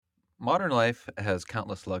Modern life has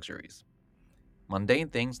countless luxuries. Mundane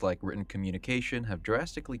things like written communication have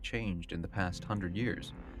drastically changed in the past 100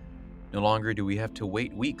 years. No longer do we have to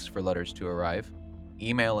wait weeks for letters to arrive.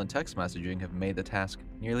 Email and text messaging have made the task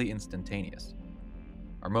nearly instantaneous.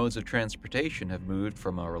 Our modes of transportation have moved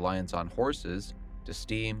from a reliance on horses to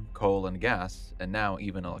steam, coal, and gas, and now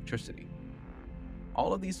even electricity.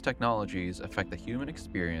 All of these technologies affect the human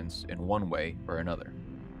experience in one way or another.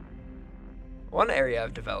 One area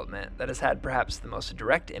of development that has had perhaps the most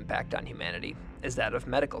direct impact on humanity is that of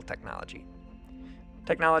medical technology.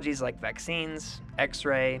 Technologies like vaccines,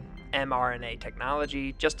 X-ray, mRNA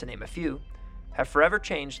technology, just to name a few, have forever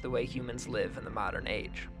changed the way humans live in the modern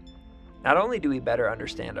age. Not only do we better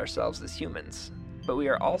understand ourselves as humans, but we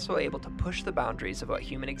are also able to push the boundaries of what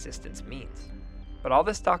human existence means. But all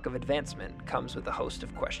this talk of advancement comes with a host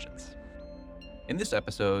of questions. In this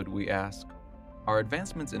episode, we ask, are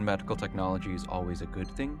advancements in medical technologies always a good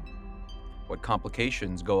thing? What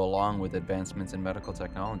complications go along with advancements in medical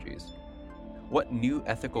technologies? What new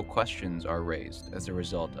ethical questions are raised as a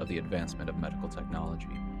result of the advancement of medical technology?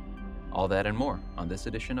 All that and more on this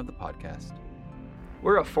edition of the podcast.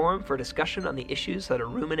 We're a forum for discussion on the issues that are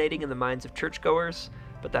ruminating in the minds of churchgoers,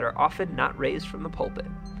 but that are often not raised from the pulpit.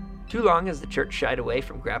 Too long has the church shied away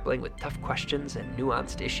from grappling with tough questions and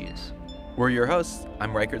nuanced issues. We're your hosts.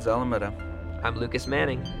 I'm Reichert Zalameda. I'm Lucas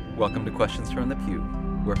Manning. Welcome to Questions from the Pew,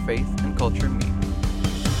 where faith and culture meet.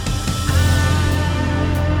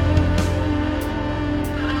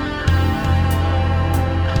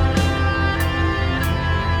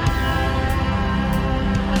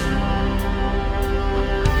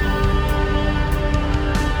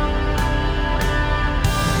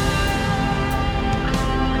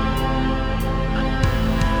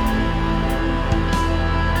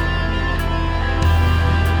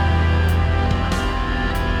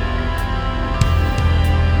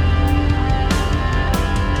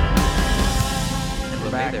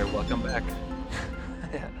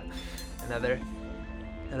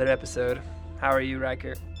 Another episode. How are you,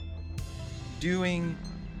 Riker? Doing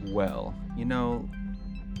well. You know,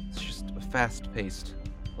 it's just a fast-paced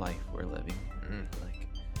life we're living.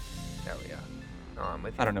 Oh yeah. No, I'm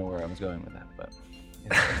with you. I don't know where I was going with that,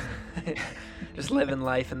 but just living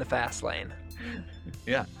life in the fast lane.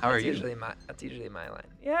 Yeah. How are you? That's usually my line.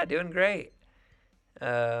 Yeah, doing great.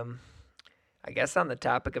 I guess on the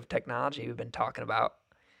topic of technology we've been talking about,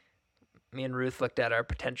 me and Ruth looked at our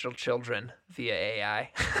potential children via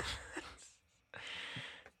AI.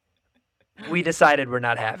 We decided we're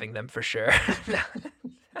not having them for sure.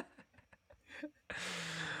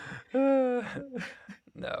 No,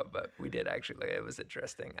 but we did actually. It was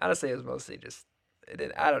interesting. Honestly, it was mostly just.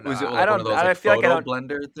 I don't know. Was it I don't. One of those, I feel like I don't.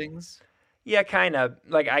 Blender things. Yeah, kind of.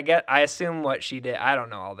 Like I assume what she did. I don't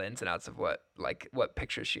know all the ins and outs of what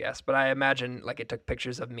pictures she asked, but I imagine like it took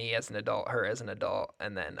pictures of me as an adult, her as an adult,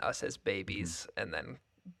 and then us as babies, and then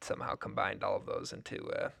somehow combined all of those into.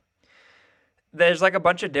 There's like a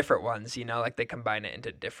bunch of different ones, you know, like they combine it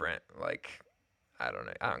into different I don't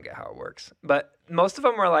know. I don't get how it works, but most of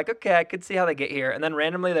them were like, okay, I could see how they get here, and then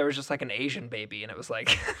randomly there was just like an Asian baby, and it was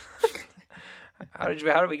like, how did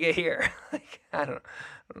we get here? I don't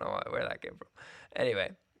know where that came from.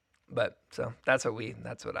 Anyway, but so that's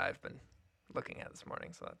what I've been looking at this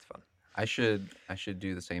morning, so that's fun. I should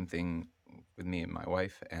do the same thing with me and my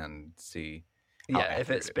wife and see. Yeah, if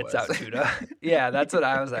it spits out Judah. Yeah, that's what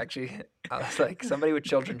I was like, somebody with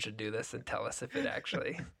children should do this and tell us if it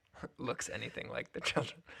actually looks anything like the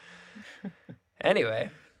children. Anyway,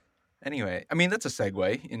 I mean, that's a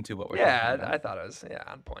segue into what we're talking about. I thought it was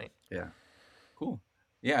on point. Yeah. Cool.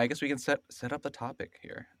 Yeah, I guess we can set up the topic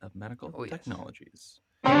here of medical technologies.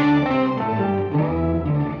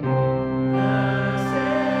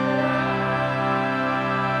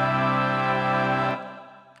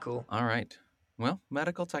 Cool. All right. Well,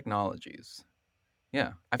 medical technologies.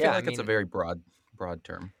 Yeah, I feel like it's a very broad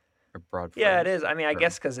term or broad. Yeah, it is. I mean, I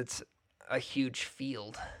guess because it's a huge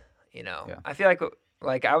field. You know, yeah. I feel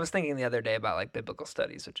like I was thinking the other day about like biblical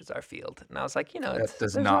studies, which is our field, and I was like, you know, that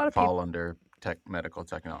does not fall under medical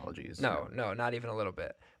technologies. No, not even a little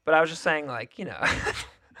bit. But I was just saying, like, you know,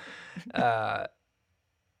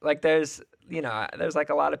 like there's like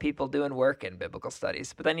a lot of people doing work in biblical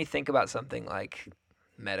studies, but then you think about something like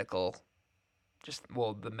medical,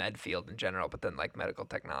 the med field in general, but then like medical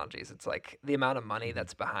technologies, it's like the amount of money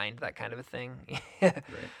that's behind that kind of a thing. Right.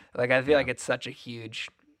 Like I feel like it's such a huge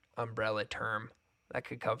umbrella term that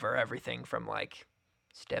could cover everything from like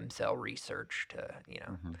stem cell research to, you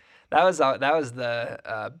know, that was the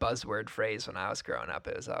buzzword phrase when I was growing up.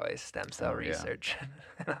 It was always stem cell research.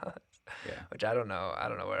 Which I don't know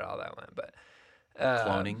where all that went, but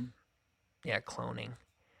cloning. cloning.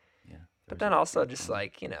 Yeah, But there's then a also few just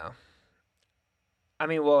clones. like, I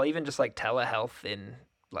mean, well, even just like telehealth in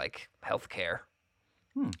like healthcare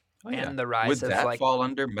Hmm. Oh yeah. and the rise Would of that like, fall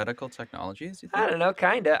under medical technologies, you I think? don't know,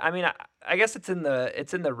 kind of. I mean, I guess it's in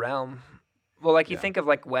the realm. Well, like you Yeah. think of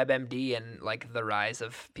like WebMD and like the rise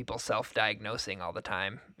of people self-diagnosing all the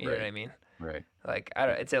time. You know what Right. I mean? Right. Like I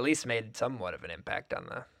don't, it's at least made somewhat of an impact on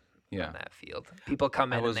Yeah. that field. People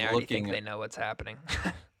come I in and was they already think looking. they know what's happening.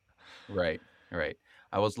 Right. Right.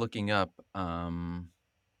 I was looking up.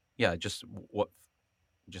 Yeah. What?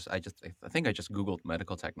 I think I just Googled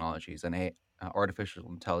medical technologies and artificial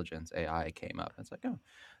intelligence AI came up. It's like, oh,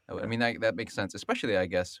 I Yeah. mean that makes sense, especially I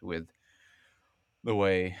guess with the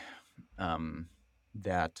way um,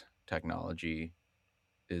 that technology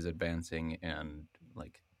is advancing and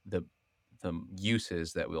like the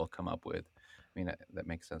uses that we'll come up with. I mean that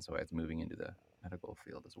makes sense why it's moving into the medical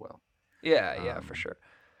field as well. Yeah, yeah, for Um, sure.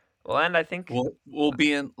 Well, and I think we'll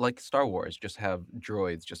be in like Star Wars, just have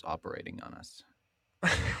droids just operating on us.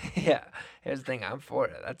 yeah, here's the thing, I'm for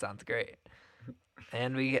it. That sounds great.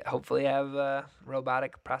 And we hopefully have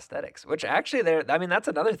robotic prosthetics, which actually I mean, that's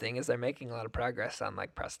another thing is they're making a lot of progress on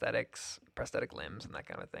like prosthetics, prosthetic limbs and that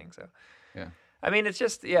kind of thing. So, Yeah. I mean, it's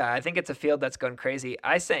just, yeah, I think it's a field that's going crazy.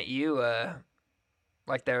 I sent you,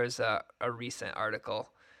 like there was a recent article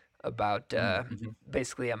about Mm-hmm.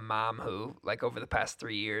 basically a mom who like over the past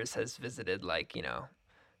 3 years has visited like,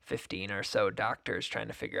 15 or so doctors trying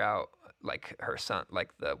to figure out like her son,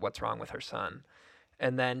 like the what's wrong with her son.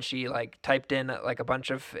 And then she like typed in like a bunch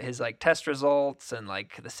of his like test results and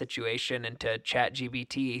like the situation into chat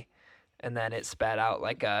GBT, and then it spat out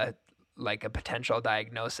like a potential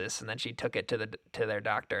diagnosis, and then she took it to their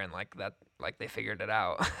doctor, and like that, like they figured it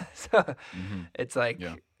out. So Mm-hmm. it's Yeah.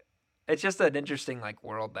 like it's just an interesting like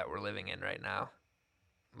world that we're living in right now,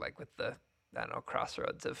 like with the, I don't know,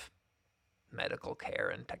 crossroads of medical care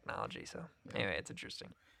and technology. So Yeah. anyway, it's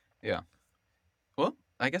interesting. Yeah. Well,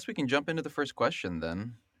 I guess we can jump into the first question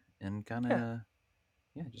then, and kind Yeah. of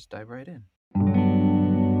yeah, just dive right in.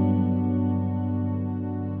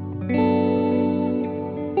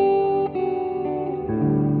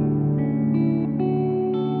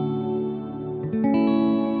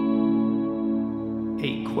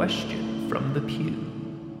 A question from the pew.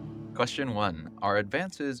 Question one: are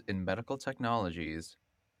advances in medical technologies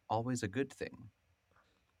always a good thing?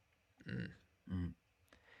 Mm. Mm.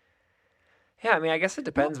 Yeah, I mean, I guess it Well,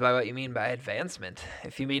 depends by what you mean by advancement.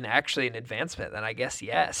 If you mean actually an advancement, then I guess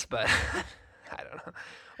yes, but I don't know.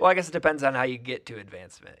 Well, I guess it depends on how you get to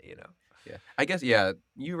advancement. yeah, I guess yeah.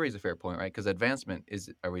 You raise a fair point, right? Because advancement is.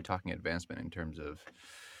 Are we talking advancement in terms of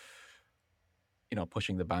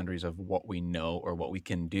pushing the boundaries of what we know or what we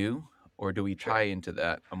can do, or do we Sure. tie into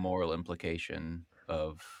that a moral implication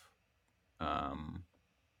of, um,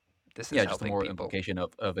 This is yeah, just a helping moral people. implication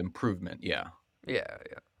of improvement? Yeah. Yeah,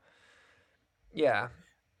 yeah. Yeah.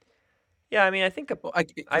 Yeah, I mean, Well, I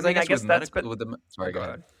because I mean, I guess with guess that's been, medical, with the oh, sorry, go go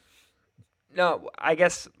ahead. ahead. No, I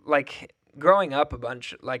guess like growing up a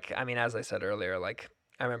bunch, like, I mean, as I said earlier, like,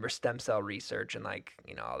 I remember stem cell research and like,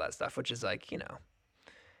 all that stuff, which is like,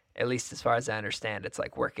 at least as far as I understand, it's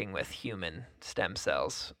like working with human stem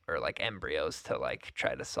cells or like embryos to like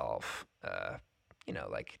try to solve,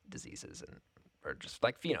 like diseases and or just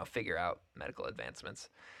like figure out medical advancements.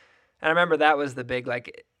 And I remember that was the big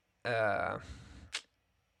like, uh,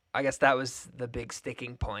 I guess that was the big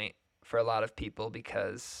sticking point for a lot of people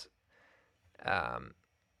because, um,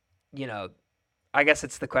 you know, I guess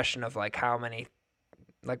it's the question of like how many,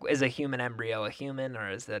 like, is a human embryo a human or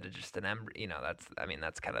is that just an embryo? That's, I mean,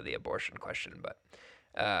 that's kind of the abortion question,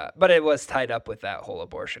 but it was tied up with that whole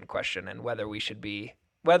abortion question and whether we should be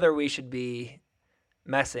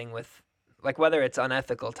messing with, like, whether it's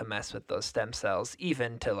unethical to mess with those stem cells,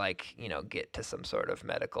 even to like, get to some sort of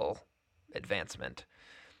medical advancement.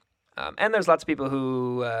 And there's lots of people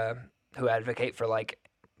who advocate for like,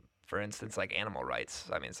 for instance, like animal rights.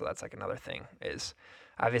 I mean, so that's like another thing is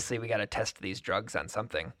obviously we got to test these drugs on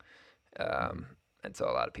something. Hmm. Um, and so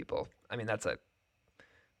a lot of people, I mean, that's a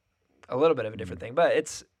little bit of a different Hmm. thing, but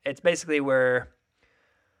it's basically or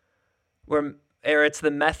it's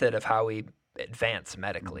the method of how we advance Hmm.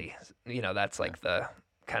 medically. That's Yeah, like the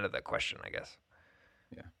kind of the question, I guess.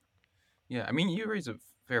 yeah, yeah. I mean, you raise a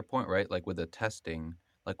fair point, right? Like with the testing,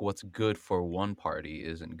 like what's good for one party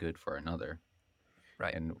isn't good for another,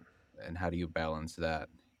 Right. and how do you balance that?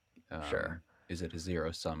 Sure. Is it a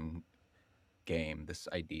zero sum game? This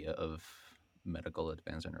idea of medical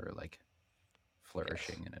advancement or like Yes.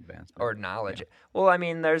 flourishing and advancement. Or Yeah. knowledge. Well, I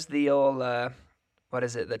mean, there's the old what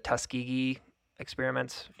is it? The Tuskegee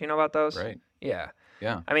experiments. Do you know about those? Right. Yeah.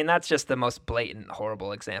 Yeah, I mean, that's just the most blatant,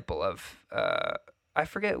 horrible example of. I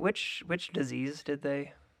forget which disease did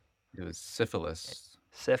they? it was syphilis.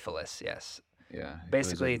 Syphilis. Yes. Yeah, it was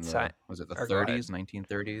Basically, in the was it the or go ahead. 30s,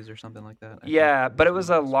 1930s or something like that? I think Yeah, but it is was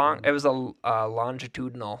when a it long. started. It was a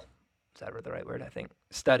longitudinal. Is that the right word? I think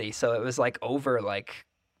study. So it was like over like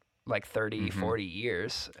 30, Mm-hmm. 40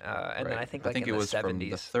 years, and then Right. I think I like think in it the was from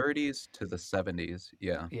the 70s. 30s to the 70s.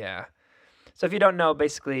 Yeah. Yeah. So if you don't know,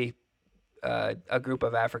 basically, a group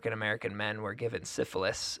of African American men were given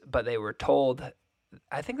syphilis, but they were told,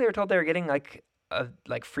 I think they were told they were getting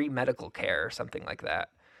like free medical care or something like that.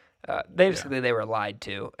 Yeah. Basically, they were lied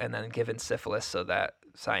to and then given syphilis so that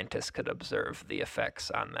scientists could observe the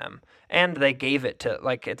effects on them. And they gave it to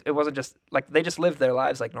like it wasn't just like they just lived their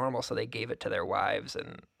lives like normal, so they gave it to their wives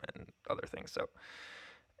and other things. So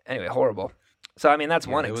anyway, horrible. So I mean, that's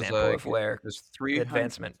Yeah, one it was example of like where there's the 300,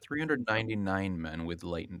 advancement. 399 men with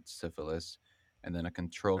latent syphilis, and then a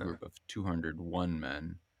control Uh, group of 201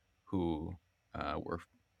 men who were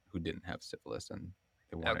who didn't have syphilis, and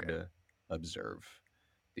they wanted okay. to observe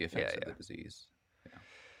the Yeah, effects of yeah. the disease. Yeah.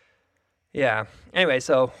 Yeah. Anyway,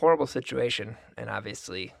 so horrible situation, and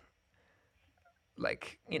obviously,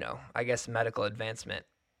 like I guess medical advancement.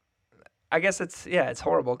 I guess it's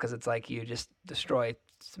horrible because it's like you just destroy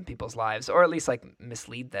some people's lives, or at least like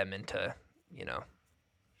mislead them into you know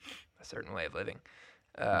a certain way of living.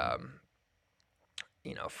 Mhm. Um,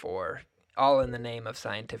 for all in the name of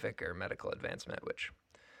scientific or medical advancement, which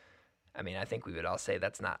I mean, I think we would all say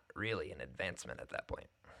that's not really an advancement at that point.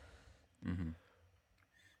 Mhm.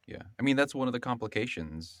 Yeah. I mean, that's one of the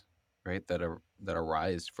complications, right? That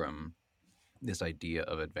arise from this idea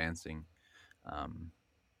of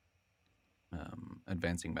um,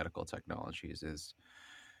 advancing medical technologies is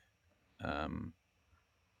um,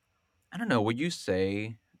 I don't know. Would you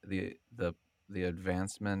say the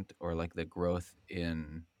advancement or like the growth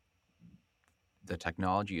in the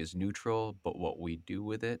technology is neutral, but what we do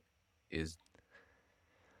with it is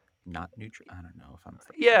not neutral? I don't know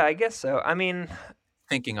if Yeah, I guess so. I mean, I'm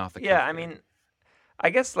thinking off the yeah, cuff I here. mean, I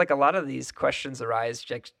guess like a lot of these questions arise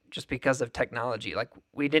just because of technology. Like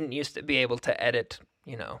we didn't used to be able to edit,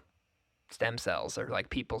 stem cells or like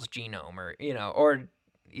people's genome or or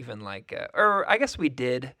even or I guess we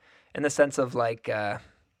did in the sense of like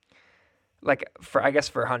for I guess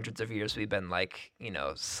for hundreds of years we've been like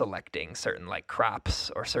selecting certain like crops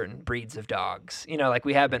or certain breeds of dogs. Like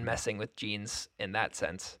we have been Hmm. messing with genes in that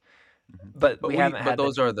sense, Hmm. but But we haven't but had the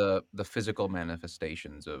those are the physical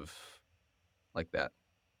manifestations of like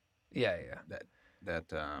yeah yeah. that that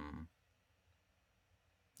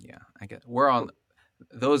yeah, I guess we're on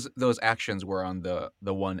those actions were on the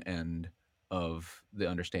one end of the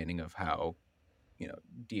understanding of how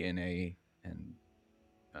DNA and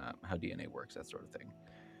how DNA works, that sort of thing.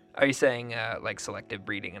 Are you saying like selective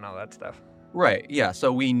breeding and all that stuff? Right. Yeah.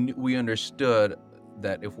 So we understood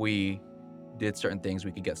that if we did certain things,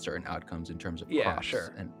 we could get certain outcomes in terms of Yeah, crops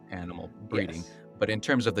sure. and animal breeding. Yes. But in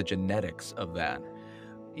terms of the genetics of that,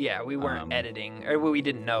 Yeah, we weren't um, editing, or we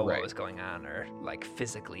didn't know what right, was going on, or like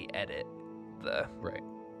physically edit the right.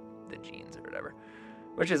 the genes or whatever.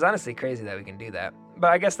 Which is honestly crazy that we can do that.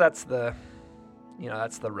 But I guess that's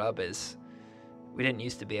that's the rub is we didn't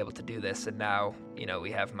used to be able to do this, and now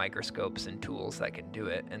we have microscopes and tools that can do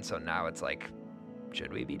it, and so now it's like,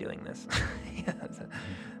 should we be doing this? Yeah,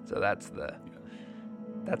 Mhm. so Yeah.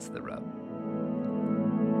 that's the rub.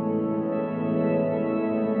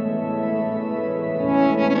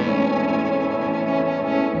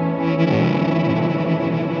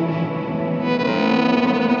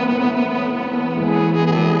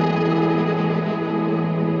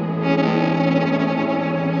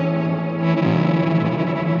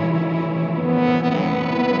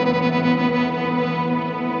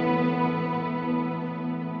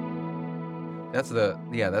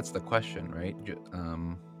 That's the question, right?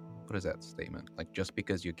 What is that statement? Like, just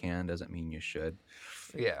because you can doesn't mean you should.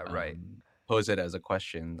 Yeah, right. Pose it as a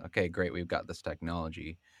question. Okay, great. We've got this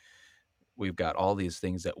technology. We've got all these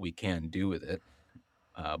things that we can do with it.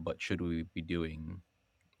 But should we be doing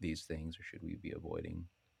these things, or should we be avoiding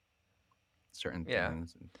certain Yeah,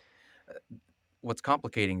 things? And, what's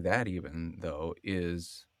complicating that even though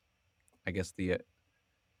is, I guess, the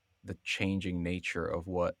changing nature of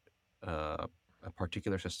what uh, a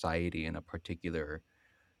particular society in a particular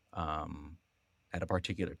um, at a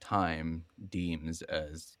particular time deems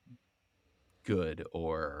as good,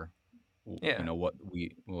 or yeah, what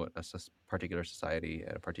a particular society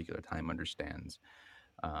at a particular time understands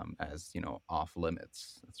as off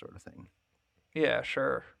limits, that sort of thing. yeah,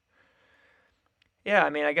 sure. Yeah, I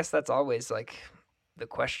mean, I guess that's always like the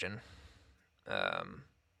question. Um,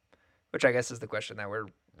 which I guess is the question that we're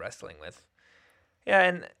wrestling with. Yeah,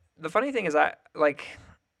 and the funny thing is, I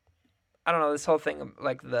don't know, this whole thing,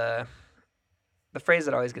 like the phrase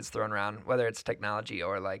that always gets thrown around, whether it's technology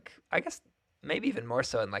or like, I guess maybe even more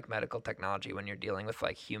so in like medical technology when you're dealing with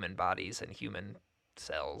like human bodies and human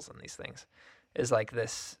cells and these things, is like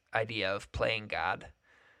this idea of playing God,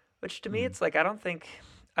 which to me Mm. it's like I don't think,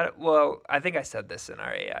 well, I think I said this in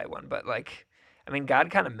our AI one, but like, I mean, God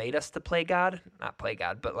kind of made us to play God, not play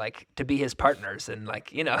God, but like to be His partners and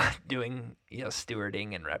like doing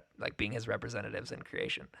stewarding and like being His representatives in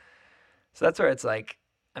creation. So that's where it's like,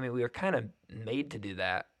 I mean, we were kind of made to do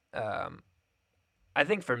that. Um, I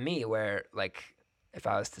think for me, where like, if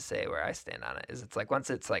I was to say where I stand on it, is it's like once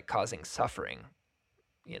it's like causing suffering,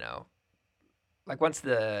 you know, like once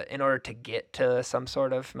in order to get to some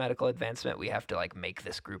sort of medical advancement, we have to like make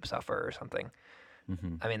this group suffer or something.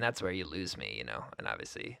 Hmm. I mean, that's where you lose me, and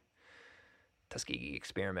obviously Tuskegee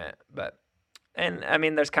experiment, but, and I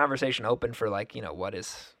mean, there's conversation open for like,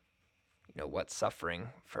 what's suffering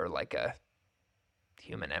for like a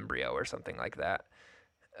human embryo or something like that.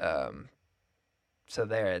 Um, so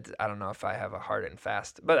there, I don't know if I have a hard and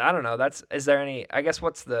fast, but I don't know. Is there any? I guess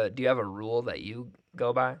do you have a rule that you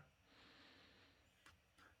go by?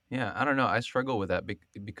 Yeah, I don't know. I struggle with that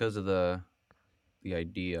because of the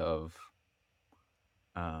idea of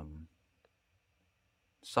um,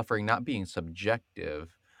 suffering not being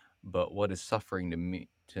subjective, but what is suffering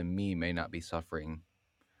to me may not be suffering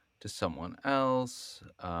to someone else,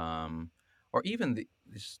 or even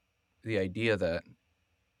the idea that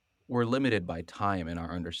we're limited by time in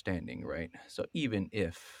our understanding, right? So even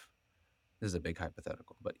if this is a big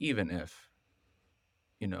hypothetical, but even if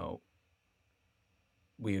you know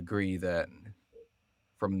we agree that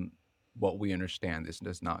from what we understand, this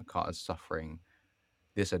does not cause suffering.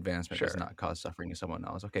 This advancement does Sure, not cause suffering to someone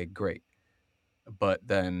else. Okay, great. But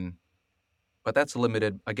then, but that's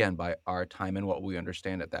limited again by our time and what we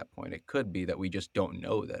understand at that point. It could be that we just don't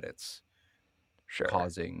know that it's sure,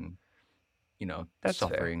 causing, that's fair.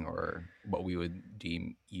 suffering or what we would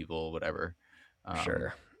deem evil, whatever,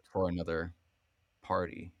 Sure, for another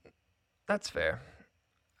party. that's fair.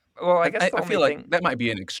 Well, I guess the I only feel like thing, that might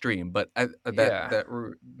be an extreme, but yeah.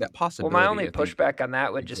 that Well, my possibility, only I think, pushback on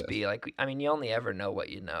that would just exists. be like, I mean, you only ever know what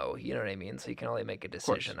you know. You know what I mean? So you can only make a Of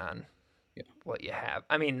course, decision on yeah. what you have.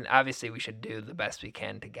 I mean, obviously, we should do the best we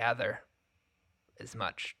can to gather as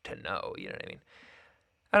much to know. You know what I mean?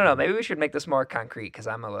 I don't know. Mhm. Maybe we should make this more concrete because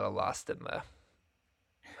I'm a little lost in the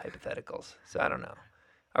hypotheticals. So I don't know.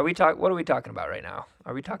 What are we talking about right now?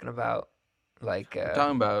 Are we talking about like We're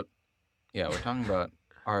talking about Yeah, we're talking about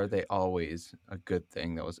are they always a good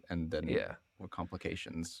thing and then yeah, with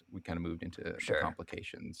complications, we kind of moved into the sure.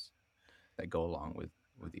 complications that go along with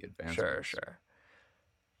the Sure, advancements. sure.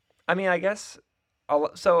 I mean, I guess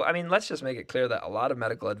so I mean, let's just make it clear that a lot of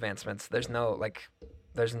medical advancements there's no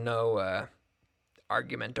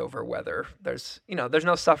argument over whether there's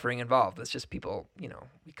no suffering involved. It's just people,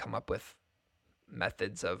 we come up with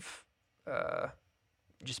methods of uh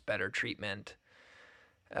just better treatment,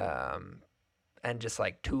 um and just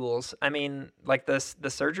like tools. I mean, like the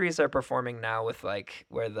surgeries they're performing now with like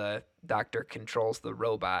where the doctor controls the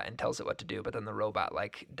robot and tells it what to do, but then the robot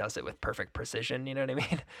like does it with perfect precision. You know what I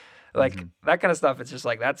mean? Like Hmm. that kind of stuff. It's just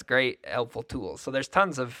like that's great, helpful tools. So there's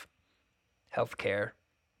tons of healthcare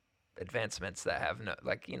advancements that have no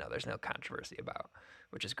like there's no controversy about,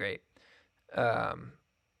 which is great. Um,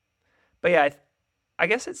 but yeah, I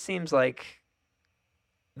guess it seems like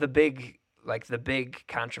the big the big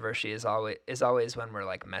controversy is always when we're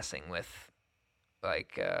like messing with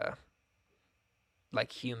like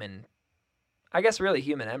human, I guess really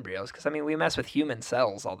human embryos, because I mean we mess with human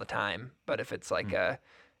cells all the time, but if it's like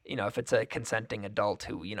if it's a consenting adult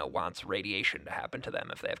who wants radiation to happen to them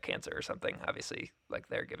if they have cancer or something, obviously like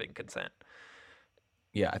they're giving consent.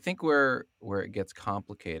 Yeah, I think where it gets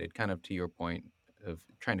complicated, kind of to your point of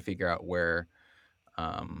trying to figure out where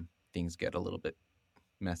things get a little bit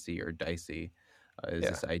messy or dicey, is Yeah,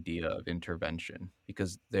 this idea of intervention.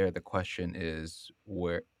 Because there, the question is,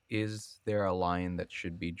 where is there a line that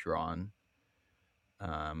should be drawn,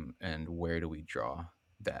 and where do we draw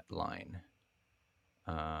that line?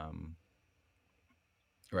 Um,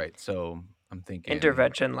 right. So I'm thinking,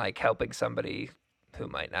 intervention like helping somebody who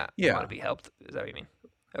might not want to yeah, be helped. Is that what you mean?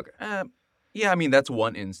 Okay, uh, yeah. I mean, that's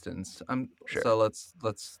one instance. sure. So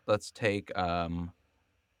let's take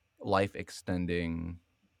life extending,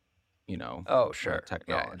 Oh, sure.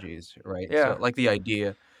 Yeah, yeah, technologies, right? So yeah, like the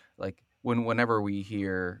idea, like whenever we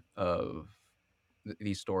hear of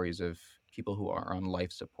these stories of people who are on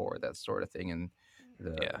life support, that sort of thing, and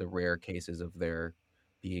the yeah. the rare cases of their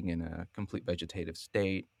being in a complete vegetative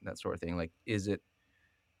state, that sort of thing. Like,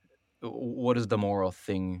 what is the moral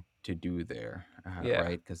thing to do there, Yeah.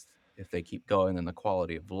 right? Because if they keep going, then the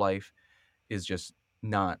quality of life is just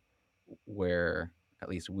not where, at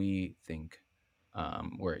least we think,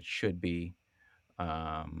 where it should be.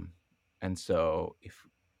 And so if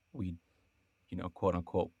we, quote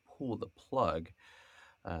unquote, pull the plug,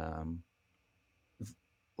 um,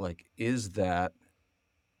 like, Yeah.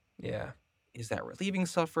 is that relieving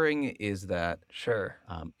suffering? Sure.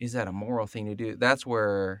 Is that a moral thing to do? That's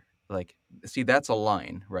where, like, see, that's a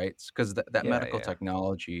line, right? Because that Yeah. medical Yeah.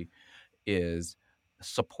 technology is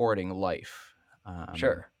supporting life. Um,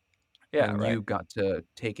 Sure. Yeah. and Right. you got to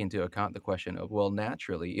take into account the question of, well,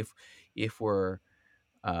 naturally, if we're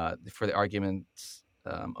for the arguments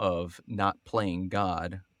of not playing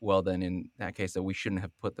God, well, then in that case, that we shouldn't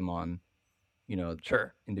have put them on,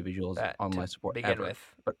 Sure. individuals That on to life support begin ever.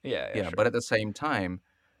 with. But Yeah. Yeah. yeah, but Sure. at the same time,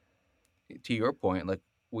 to your point, like,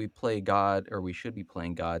 we play God, or we should be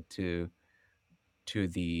playing God to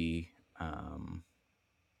the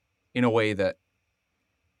in a way that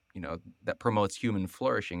that promotes human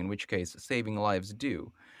flourishing. In which case, saving lives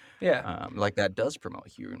do. Yeah. Like, that does promote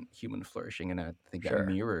human flourishing, and I think that Sure.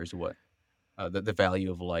 mirrors what the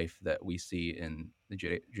value of life that we see in the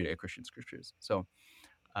Judeo-Christian scriptures. So,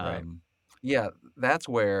 Right. um, yeah, that's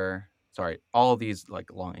where. Sorry, all of these,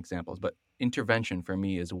 like, long examples, but intervention for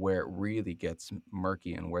me is where it really gets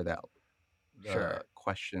murky, and where the Sure.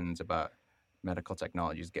 questions about medical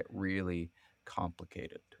technologies get really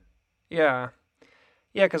complicated. Yeah.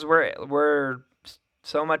 Yeah. Because we're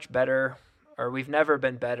so much better, or we've never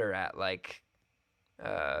been better at like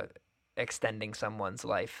uh, extending someone's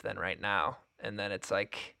life than right now. And then it's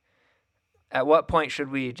like, at what point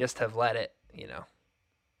should we just have let it,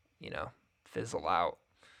 fizzle out?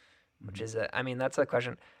 Which Mhm. is, I mean, that's a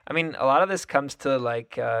question. I mean, a lot of this comes to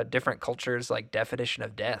like different cultures, like definition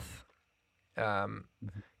of death. Mhm.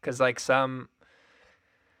 Because like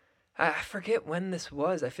I forget when this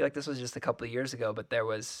was. I feel like this was just a couple of years ago, but there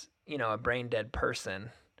was, a brain dead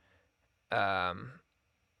person, um,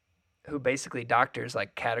 who basically doctors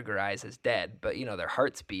like categorize as dead, but their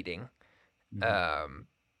heart's beating. Mhm. Um,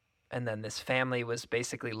 and then this family was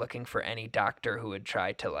basically looking for any doctor who would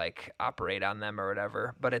try to like operate on them or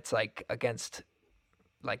whatever, but it's like against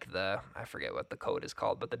like I forget what the code is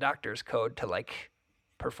called, but the doctor's code to like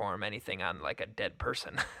perform anything on like a dead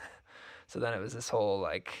person. So then it was this whole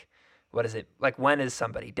like, what is it like, when is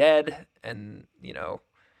somebody dead? And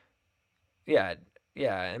yeah,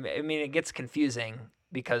 yeah, I mean it gets confusing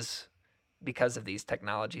because of these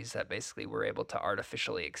technologies that basically were able to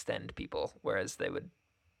artificially extend people, whereas they would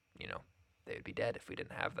be dead if we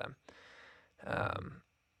didn't have them.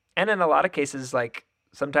 And in a lot of cases, like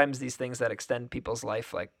sometimes these things that extend people's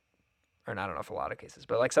life, like, or I don't know if a lot of cases,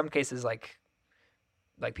 but like some cases, like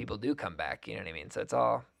people do come back. You know what I mean? So it's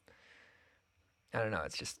all, I don't know.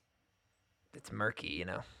 It's murky.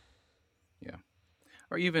 Yeah.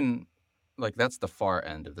 Or even, like, that's the far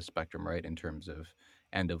end of the spectrum, right? In terms of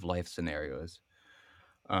end of life scenarios.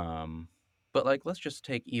 But, like, let's just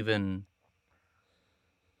take even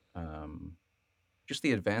um, just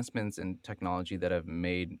the advancements in technology that have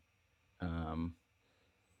made um,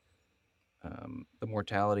 the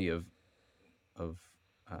mortality of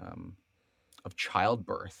um, of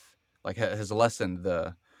childbirth, like, has lessened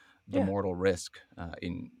the Yeah, mortal risk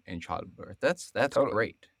in childbirth. That's totally.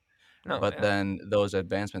 great. No, But yeah, then those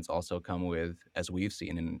advancements also come with, as we've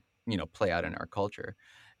seen and play out in our culture,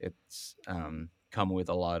 it's come with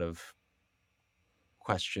a lot of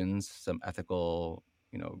questions, some ethical,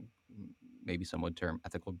 maybe some would term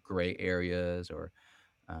ethical gray areas, or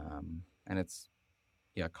and it's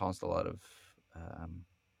caused a lot of um,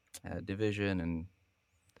 division and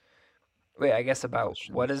wait. I guess about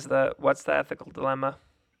questions. what's the ethical dilemma?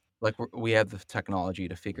 Like, we have the technology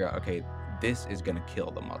to figure out, okay, this is going to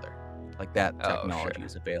kill the mother. Like, that Oh, sure. technology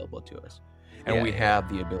is available to us, and Yeah, we yeah, have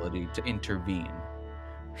the ability to intervene.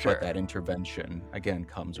 But sure. that intervention again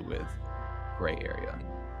comes with gray area.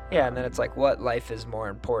 Yeah, and then it's like, what life is more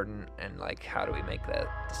important, and like, how do we make that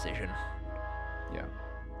decision? Yeah.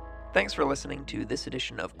 Thanks for listening to this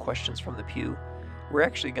edition of Questions from the Pew. We're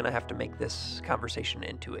actually going to have to make this conversation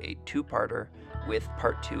into a two-parter, with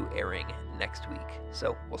part 2 airing next week.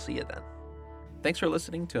 So we'll see you then. Thanks for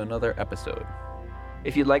listening to another episode.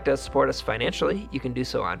 If you'd like to support us financially, you can do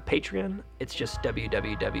so on Patreon. It's just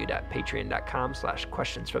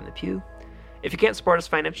www.patreon.com/questionsfromthepew. If you can't support us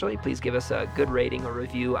financially, please give us a good rating or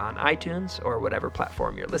review on iTunes or whatever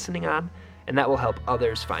platform you're listening on, and that will help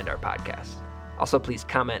others find our podcast. Also, please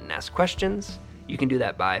comment and ask questions. You can do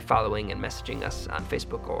that by following and messaging us on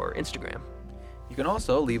Facebook or Instagram. You can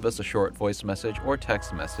also leave us a short voice message or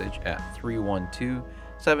text message at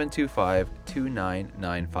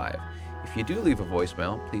 312-725-2995. If you do leave a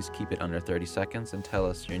voicemail, please keep it under 30 seconds and tell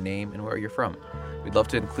us your name and where you're from. We'd love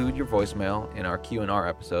to include your voicemail in our Q&R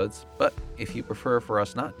episodes, but if you prefer for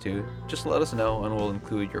us not to, just let us know and we'll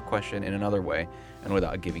include your question in another way and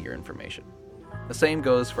without giving your information. The same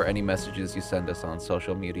goes for any messages you send us on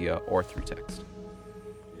social media or through text.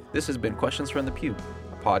 This has been Questions from the Pew,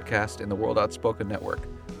 a podcast in the World Outspoken Network.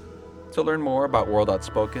 To learn more about World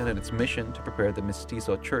Outspoken and its mission to prepare the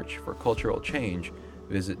Mestizo Church for cultural change,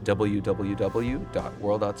 visit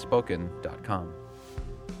www.worldoutspoken.com.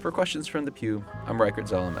 For Questions from the Pew, I'm Rikard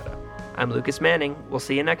Zalameda. I'm Lucas Manning. We'll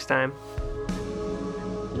see you next time.